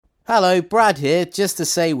Hello, Brad here, just to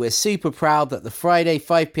say we're super proud that the Friday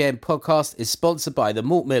 5pm podcast is sponsored by the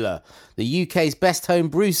Malt Miller, the UK's best home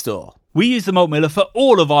brew store. We use the Malt Miller for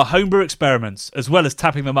all of our homebrew experiments, as well as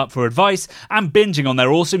tapping them up for advice and binging on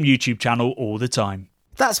their awesome YouTube channel all the time.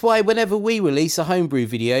 That's why whenever we release a homebrew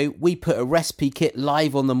video, we put a recipe kit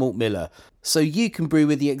live on the Malt Miller, so you can brew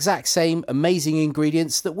with the exact same amazing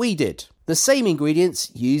ingredients that we did. The same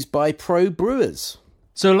ingredients used by pro brewers.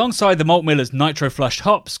 So alongside the Malt Miller's nitro-flushed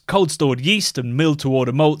hops, cold-stored yeast and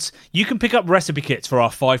milled-to-order malts, you can pick up recipe kits for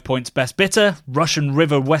our 5 Points Best Bitter, Russian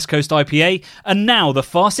River West Coast IPA, and now the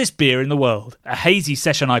fastest beer in the world, a hazy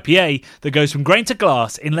session IPA that goes from grain to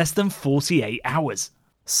glass in less than 48 hours.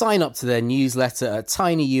 Sign up to their newsletter at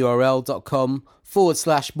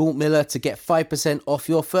tinyurl.com/Malt Miller to get 5% off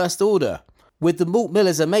your first order. With the Malt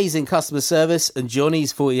Miller's amazing customer service and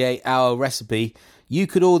Johnny's 48-hour recipe, you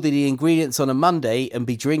could order the ingredients on a Monday and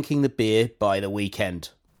be drinking the beer by the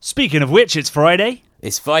weekend. Speaking of which, it's Friday.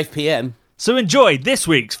 It's 5pm. So enjoy this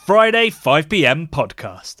week's Friday 5pm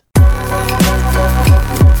podcast.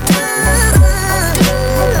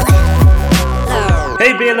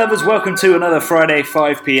 Hey beer lovers, welcome to another Friday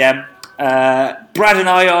 5pm. Brad and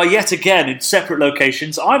I are yet again in separate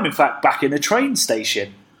locations. I'm in fact back in a train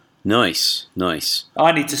station. Nice.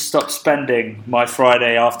 I need to stop spending my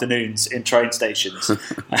Friday afternoons in train stations.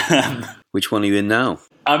 Which one are you in now?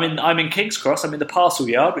 I'm in King's Cross. I'm in the Parcel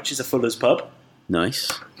Yard, which is a Fuller's pub.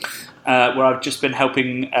 Nice. Where I've just been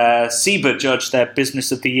helping SEBA judge their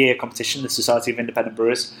Business of the Year competition, the Society of Independent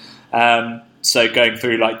Brewers. So going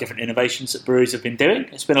through like different innovations that breweries have been doing.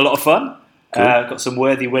 It's been a lot of fun. Cool. Got some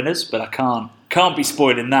worthy winners, but I can't be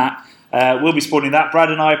spoiling that. We'll be spoiling that.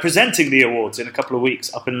 Brad and I are presenting the awards in a couple of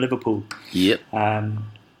weeks up in Liverpool. Yep.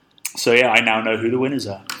 So yeah, I now know who the winners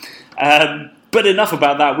are. But enough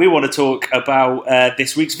about that. We want to talk about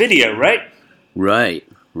this week's video, right? Right.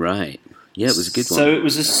 Yeah, it was a good one. So it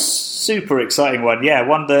was a super exciting one. Yeah,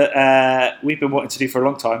 one that we've been wanting to do for a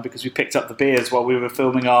long time because we picked up the beers while we were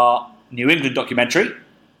filming our New England documentary.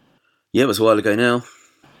 Yeah, it was a while ago now.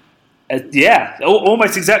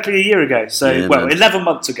 Almost exactly a year ago. So, yeah, 11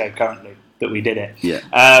 months ago currently that we did it. Yeah.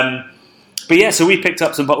 But yeah, so we picked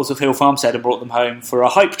up some bottles of Hill Farmstead and brought them home for our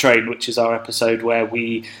Hype Train, which is our episode where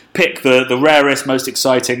we pick the rarest, most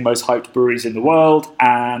exciting, most hyped breweries in the world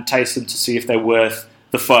and taste them to see if they're worth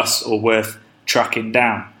the fuss or worth tracking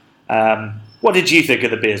down. What did you think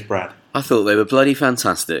of the beers, Brad? I thought they were bloody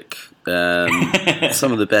fantastic.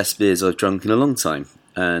 Some of the best beers I've drunk in a long time.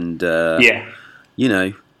 And, you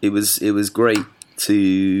know, it was great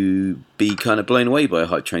to be kind of blown away by a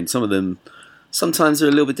hype train. Some of them, sometimes they're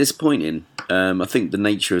a little bit disappointing. I think the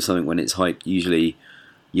nature of something when it's hyped, usually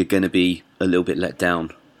you're going to be a little bit let down.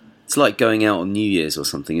 It's like going out on New Year's or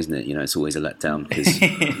something, isn't it? You know, it's always a letdown because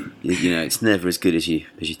you know it's never as good as you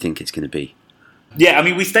think it's going to be. Yeah, I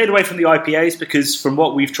mean, we stayed away from the IPAs because from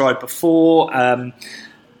what we've tried before,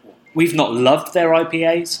 we've not loved their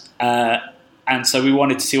IPAs. And so we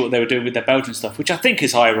wanted to see what they were doing with their Belgian stuff, which I think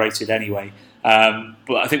is higher rated anyway.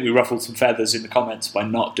 But I think we ruffled some feathers in the comments by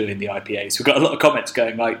not doing the IPAs. We got a lot of comments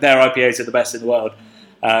going like, their IPAs are the best in the world.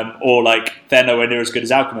 Or like, they're nowhere near as good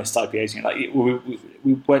as Alchemist's IPAs. You know, like,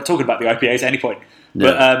 we weren't talking about the IPAs at any point.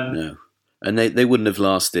 No. And they wouldn't have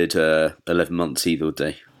lasted 11 months either, would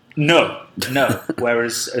they? No.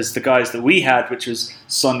 Whereas as the guys that we had, which was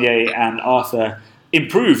Sonia and Arthur,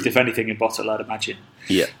 improved, if anything, in bottle, I'd imagine.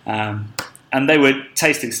 Yeah. And they were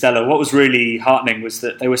tasting stellar. What was really heartening was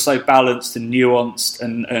that they were so balanced and nuanced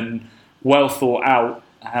and well thought out.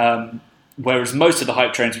 Whereas most of the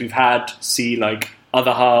hype trains we've had, see like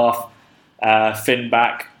Other Half,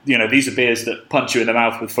 Finback, you know, these are beers that punch you in the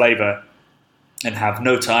mouth with flavour and have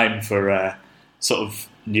no time for sort of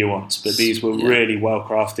nuance. But these were really well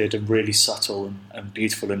crafted and really subtle and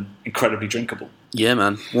beautiful and incredibly drinkable. Yeah,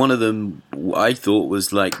 man. One of them I thought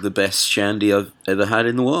was like the best shandy I've ever had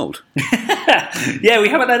in the world. Yeah, we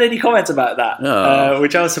haven't had any comments about that,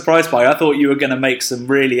 which I was surprised by. I thought you were going to make some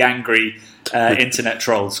really angry internet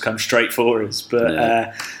trolls come straight for us.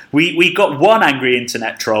 But we got one angry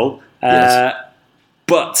internet troll, but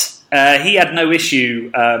he had no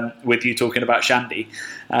issue with you talking about shandy.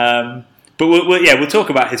 But we'll talk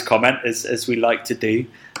about his comment, as we like to do.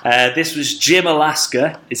 This was Jim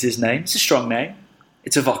Alaska, is his name. It's a strong name.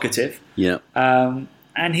 It's evocative. Yeah.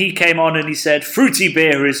 And he came on and he said, fruity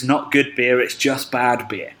beer is not good beer, it's just bad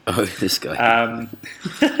beer. Oh, this guy.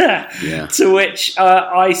 Yeah. To which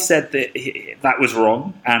I said that was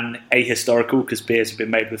wrong and ahistorical because beers have been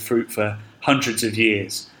made with fruit for hundreds of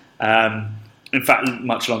years. In fact,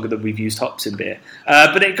 much longer than we've used hops in beer.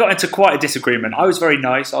 But it got into quite a disagreement. I was very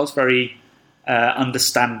nice. I was very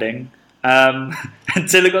understanding.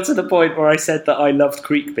 Until it got to the point where I said that I loved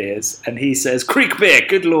Creek beers, and he says, Creek beer,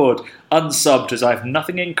 good lord, unsubbed as I have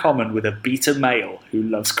nothing in common with a beta male who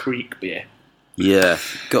loves Creek beer. Yeah,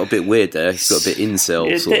 got a bit weird there. He's got a bit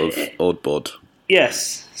incel, sort of odd bod.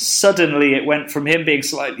 Yes, suddenly it went from him being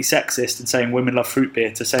slightly sexist and saying women love fruit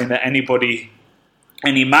beer to saying that any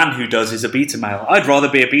man who does is a beta male. I'd rather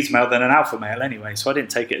be a beta male than an alpha male anyway, so I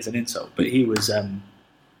didn't take it as an insult. But he was...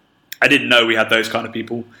 I didn't know we had those kind of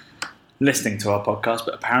people listening to our podcast,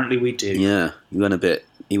 but apparently we do. Yeah, he went a bit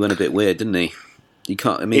weird, didn't he? You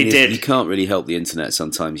can't. I mean, you can't really help the internet.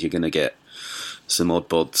 Sometimes you're going to get some odd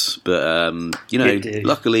bods, but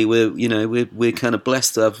luckily we're kind of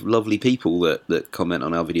blessed to have lovely people that comment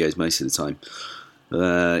on our videos most of the time.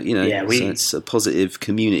 So it's a positive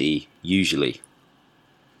community usually.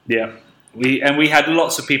 Yeah, we had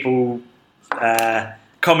lots of people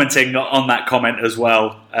commenting on that comment as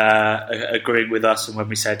well, agreeing with us. And when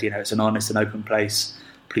we said, it's an honest and open place,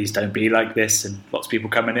 please don't be like this, and lots of people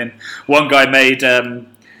coming in. One guy made,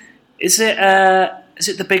 is it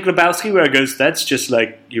the Big Lebowski where he goes, that's just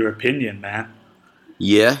like your opinion, man?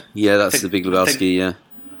 Yeah, that's the Big Lebowski, yeah.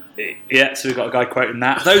 Yeah, so we've got a guy quoting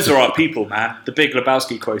that. Those are our people, man. The Big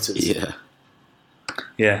Lebowski quoters. Yeah.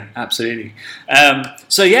 Yeah, absolutely.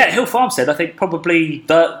 Hill Farmstead, I think probably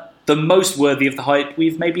the most worthy of the hype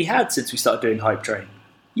we've maybe had since we started doing Hype Train.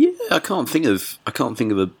 Yeah, I can't think of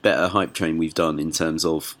a better Hype Train we've done in terms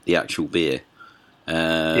of the actual beer.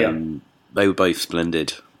 They were both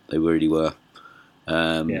splendid. They really were.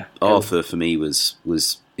 Arthur for me was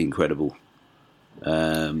incredible.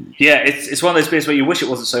 It's one of those beers where you wish it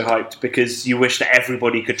wasn't so hyped because you wish that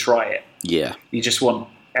everybody could try it. Yeah, you just want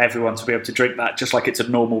everyone to be able to drink that just like it's a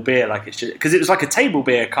normal beer, like it's just because it was like a table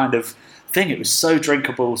beer kind of thing. It was so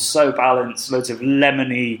drinkable, so balanced, loads of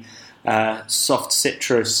lemony, soft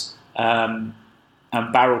citrus, and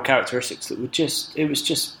barrel characteristics that it was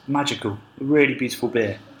just magical. A really beautiful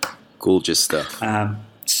beer. Gorgeous stuff.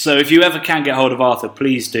 So if you ever can get hold of Arthur,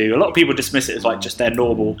 please do. A lot of people dismiss it as like just their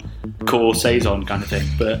normal core saison kind of thing,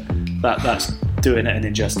 but that's doing it an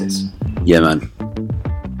injustice. Yeah, man.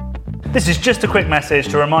 This is just a quick message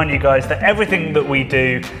to remind you guys that everything that we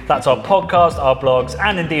do, that's our podcast, our blogs,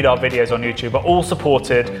 and indeed our videos on YouTube, are all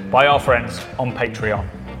supported by our friends on Patreon.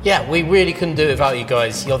 Yeah, we really couldn't do it without you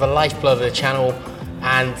guys. You're the lifeblood of the channel.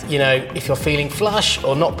 And, if you're feeling flush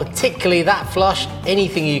or not particularly that flush,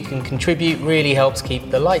 anything you can contribute really helps keep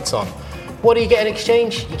the lights on. What do you get in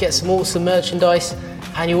exchange? You get some awesome merchandise,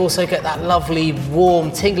 and you also get that lovely,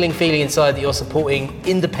 warm, tingling feeling inside that you're supporting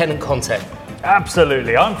independent content.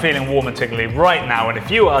 Absolutely. I'm feeling warm and tingly right now, and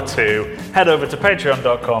if you are too, head over to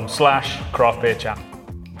patreon.com/craftbeerchat.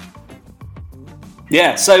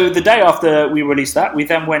 Yeah, so the day after we released that, we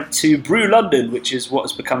then went to Brew London, which is what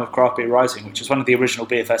has become of Craft Beer Rising, which is one of the original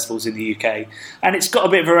beer festivals in the UK. And it's got a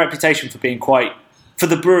bit of a reputation for being for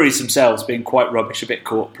the breweries themselves, being quite rubbish, a bit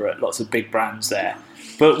corporate, lots of big brands there.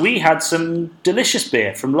 But we had some delicious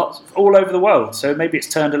beer from all over the world, so maybe it's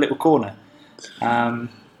turned a little corner.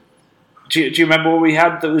 Do you remember what we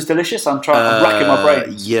had that was delicious? I'm racking my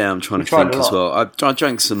brains. Yeah, I'm trying to think as well. I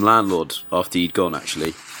drank some Landlord after you'd gone,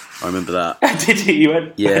 actually. I remember that. Did you? You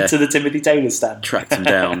went to the Timothy Taylor stand. Tracked him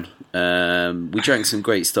down. We drank some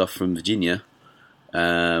great stuff from Virginia.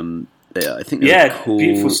 I think they were called...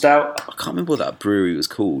 beautiful stout. I can't remember what that brewery was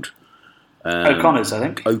called. O'Connor's, I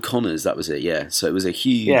think. O'Connor's, that was it, yeah. So it was a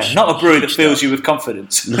huge... Yeah, not a brewery that fills you with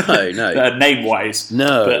confidence. No. Name-wise.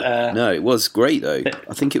 No, it was great, though.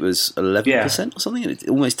 I think it was 11% or something, and it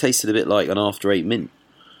almost tasted a bit like an After Eight mint.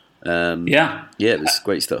 Yeah, it was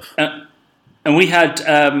great stuff. And we had,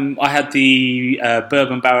 I had the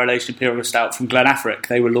Bourbon Barrel Aged Imperial Stout from Glenafric.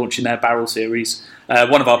 They were launching their barrel series.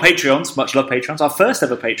 One of our Patreons, much love Patreons, our first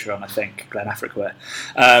ever Patreon, I think, Glenafric were.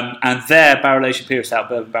 And their Barrel Aged Imperial Stout,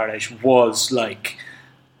 Bourbon Barrel Aged, was like,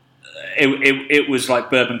 it was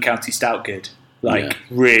like Bourbon County Stout good.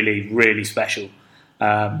 Really, really special.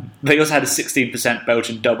 They also had a 16%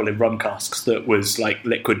 Belgian double in rum casks that was like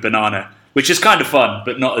liquid banana, which is kind of fun,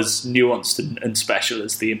 but not as nuanced and special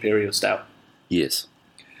as the Imperial Stout. Yes.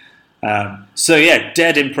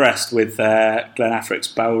 Dead impressed with Glenafric's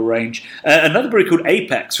barrel range. Another brewery called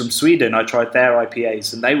Apex from Sweden, I tried their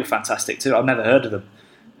IPAs, and they were fantastic too. I've never heard of them.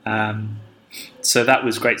 So that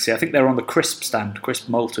was great to see. I think they were on the Crisp stand. Crisp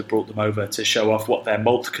Malt had brought them over to show off what their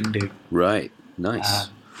malt can do. Right, nice.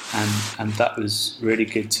 And that was really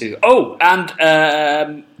good too. Oh, and...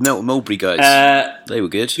 Melton Mulberry guys. They were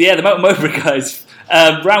good. Yeah, the Melton Mulberry guys.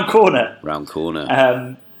 Round Corner. Round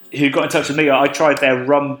Corner. Who got in touch with me. I tried their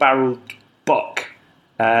rum-barreled bock,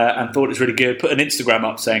 and thought it was really good. Put an Instagram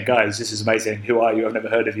up saying, guys, this is amazing. Who are you? I've never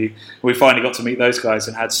heard of you. We finally got to meet those guys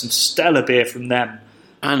and had some stellar beer from them.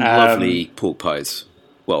 And lovely pork pies.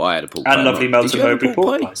 Well, I had a pork pie. And lovely Melton Mowbray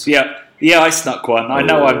pork pies. Yeah, I snuck one. I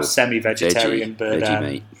know I'm semi-vegetarian, but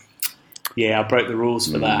mate. Yeah, I broke the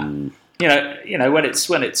rules for that. You know, when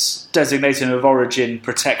it's designation of origin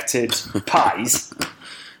protected pies.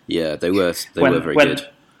 Yeah, they were very good.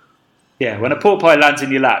 Yeah, when a pork pie lands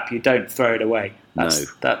in your lap, you don't throw it away. That's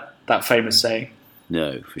that famous saying.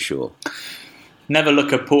 No, for sure. Never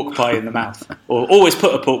look a pork pie in the mouth, or always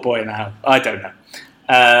put a pork pie in the mouth. I don't know.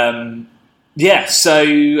 So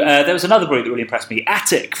there was another brewery that really impressed me,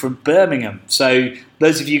 Attic from Birmingham. So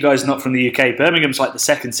those of you guys not from the UK, Birmingham's like the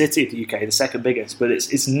second city of the UK, the second biggest, but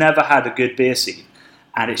it's never had a good beer scene,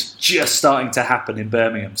 and it's just starting to happen in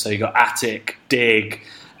Birmingham. So you got Attic, Dig,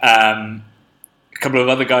 a couple of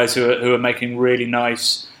other guys who are making really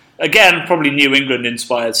nice, again probably New England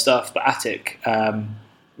inspired stuff, but Attic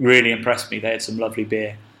really impressed me. They had some lovely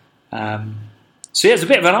beer. So yeah, it's a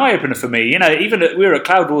bit of an eye opener for me. You know, even we were at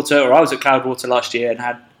Cloudwater, or I was at Cloudwater last year and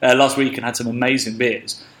had last week and had some amazing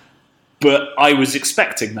beers. But I was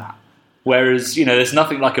expecting that, whereas there's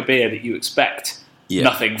nothing like a beer that you expect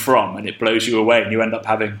nothing from, and it blows you away, and you end up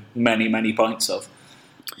having many pints of.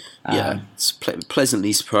 It's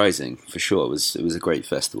pleasantly surprising for sure. It was a great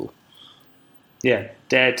festival. Yeah,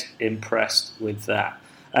 dead impressed with that.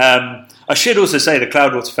 I should also say the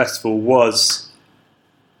Cloudwater Festival was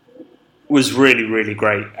really, really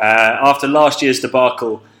great. After last year's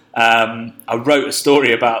debacle, I wrote a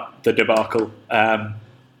story about the debacle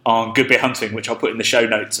on Good Beer Hunting, which I'll put in the show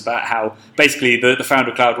notes, about how basically the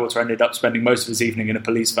founder of Cloudwater ended up spending most of his evening in a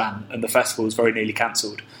police van, and the festival was very nearly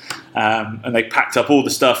cancelled. And they packed up all the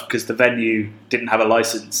stuff because the venue didn't have a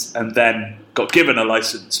licence, and then got given a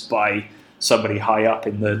licence by somebody high up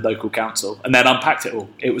in the local council, and then unpacked it all.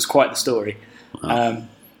 It was quite the story. Wow.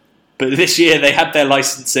 But this year they had their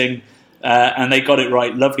licensing, and they got it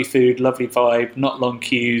right. Lovely food, lovely vibe, not long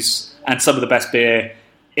queues, and some of the best beer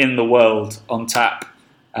in the world on tap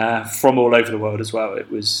from all over the world as well. It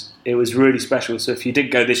was really special. So if you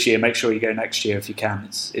didn't go this year, make sure you go next year if you can.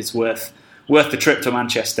 It's worth the trip to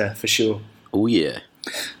Manchester for sure. Oh yeah.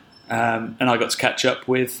 And I got to catch up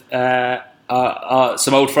with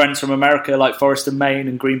some old friends from America, like Forest and Main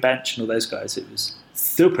and Green Bench and all those guys. It was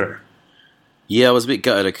super. Yeah, I was a bit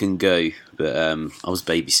gutted I couldn't go, but I was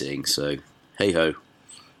babysitting, so hey ho.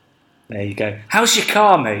 There you go. How's your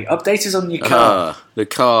car, mate? Update us on your car. The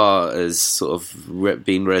car has sort of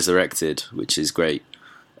been resurrected, which is great.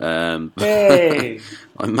 Hey!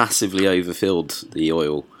 I massively overfilled the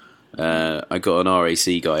oil. I got an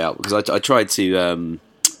RAC guy out because I tried to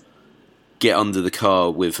get under the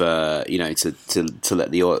car with to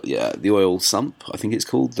let the oil sump, I think it's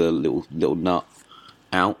called, the little nut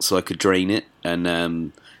out, so I could drain it,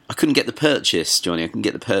 and I couldn't get the purchase, Johnny. I couldn't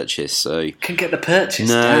get the purchase, so couldn't get the purchase.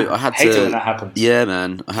 No, damn. I had hate to. it when that happens. Yeah,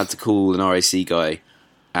 man, I had to call an RAC guy,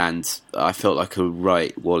 and I felt like a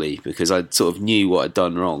right wally because I sort of knew what I'd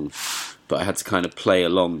done wrong, but I had to kind of play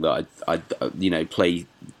along that I'd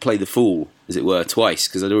play the fool, as it were, twice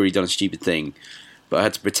because I'd already done a stupid thing, but I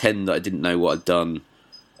had to pretend that I didn't know what I'd done,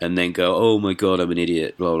 and then go, oh my god, I'm an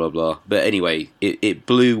idiot, blah blah blah. But anyway, it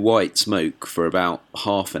blew white smoke for about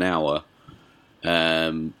half an hour.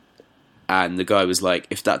 And the guy was like,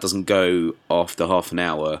 if that doesn't go after half an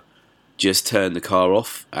hour, just turn the car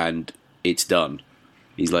off and it's done.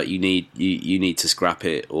 He's like, you need to scrap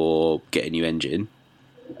it or get a new engine.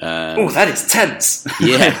 Oh, that is tense.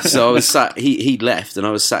 Yeah, so I was sat, he'd left and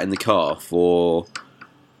I was sat in the car for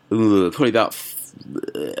probably about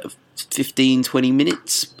 15, 20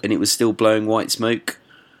 minutes, and it was still blowing white smoke.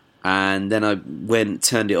 And then I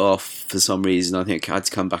turned it off for some reason. I think I had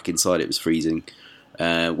to come back inside, it was freezing.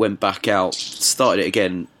 Went back out, started it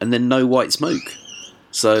again, and then no white smoke.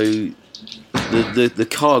 So the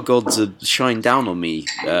car gods have shined down on me,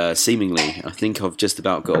 seemingly. I think I've just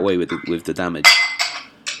about got away with the damage.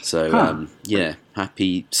 So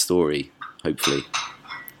happy story. Hopefully,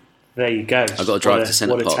 there you go. I've got to drive to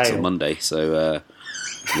Centre Parks on Monday, so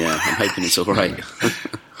I'm hoping it's all right.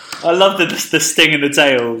 I love the sting in the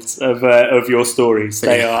tails of your stories.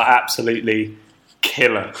 They are absolutely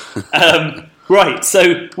killer. Right,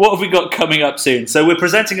 so what have we got coming up soon? So we're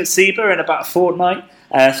presenting at SIBA in about a fortnight.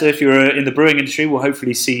 So if you're in the brewing industry, we'll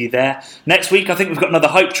hopefully see you there. Next week, I think we've got another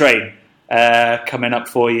hype train coming up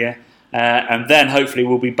for you. And then hopefully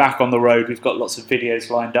we'll be back on the road. We've got lots of videos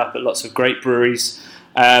lined up at lots of great breweries,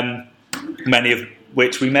 many of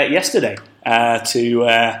which we met yesterday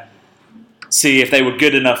to see if they were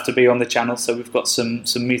good enough to be on the channel. So we've got some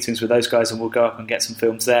meetings with those guys, and we'll go up and get some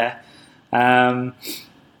films there.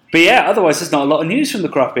 But yeah, otherwise there's not a lot of news from the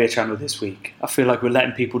Craft Beer channel this week. I feel like we're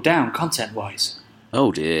letting people down content-wise.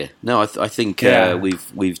 Oh dear. No, I think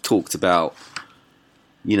we've talked about,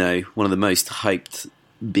 one of the most hyped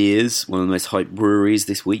beers, one of the most hyped breweries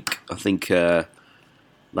this week. I think that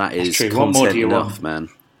is content enough, man.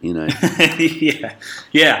 Yeah.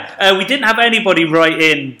 We didn't have anybody write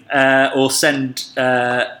in or send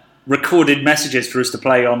recorded messages for us to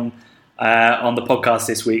play on the podcast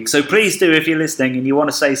this week. So please do, if you're listening and you want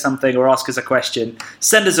to say something or ask us a question,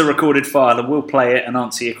 send us a recorded file and we'll play it and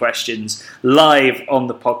answer your questions live on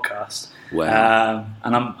the podcast. Wow.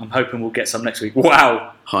 And I'm hoping we'll get some next week.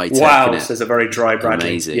 Wow. High tech. Wow, says a very dry Bradley.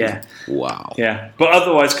 Amazing. Yeah. Wow. Yeah. But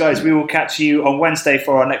otherwise, guys, we will catch you on Wednesday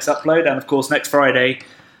for our next upload and, of course, next Friday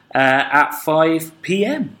at 5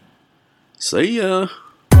 p.m. See ya.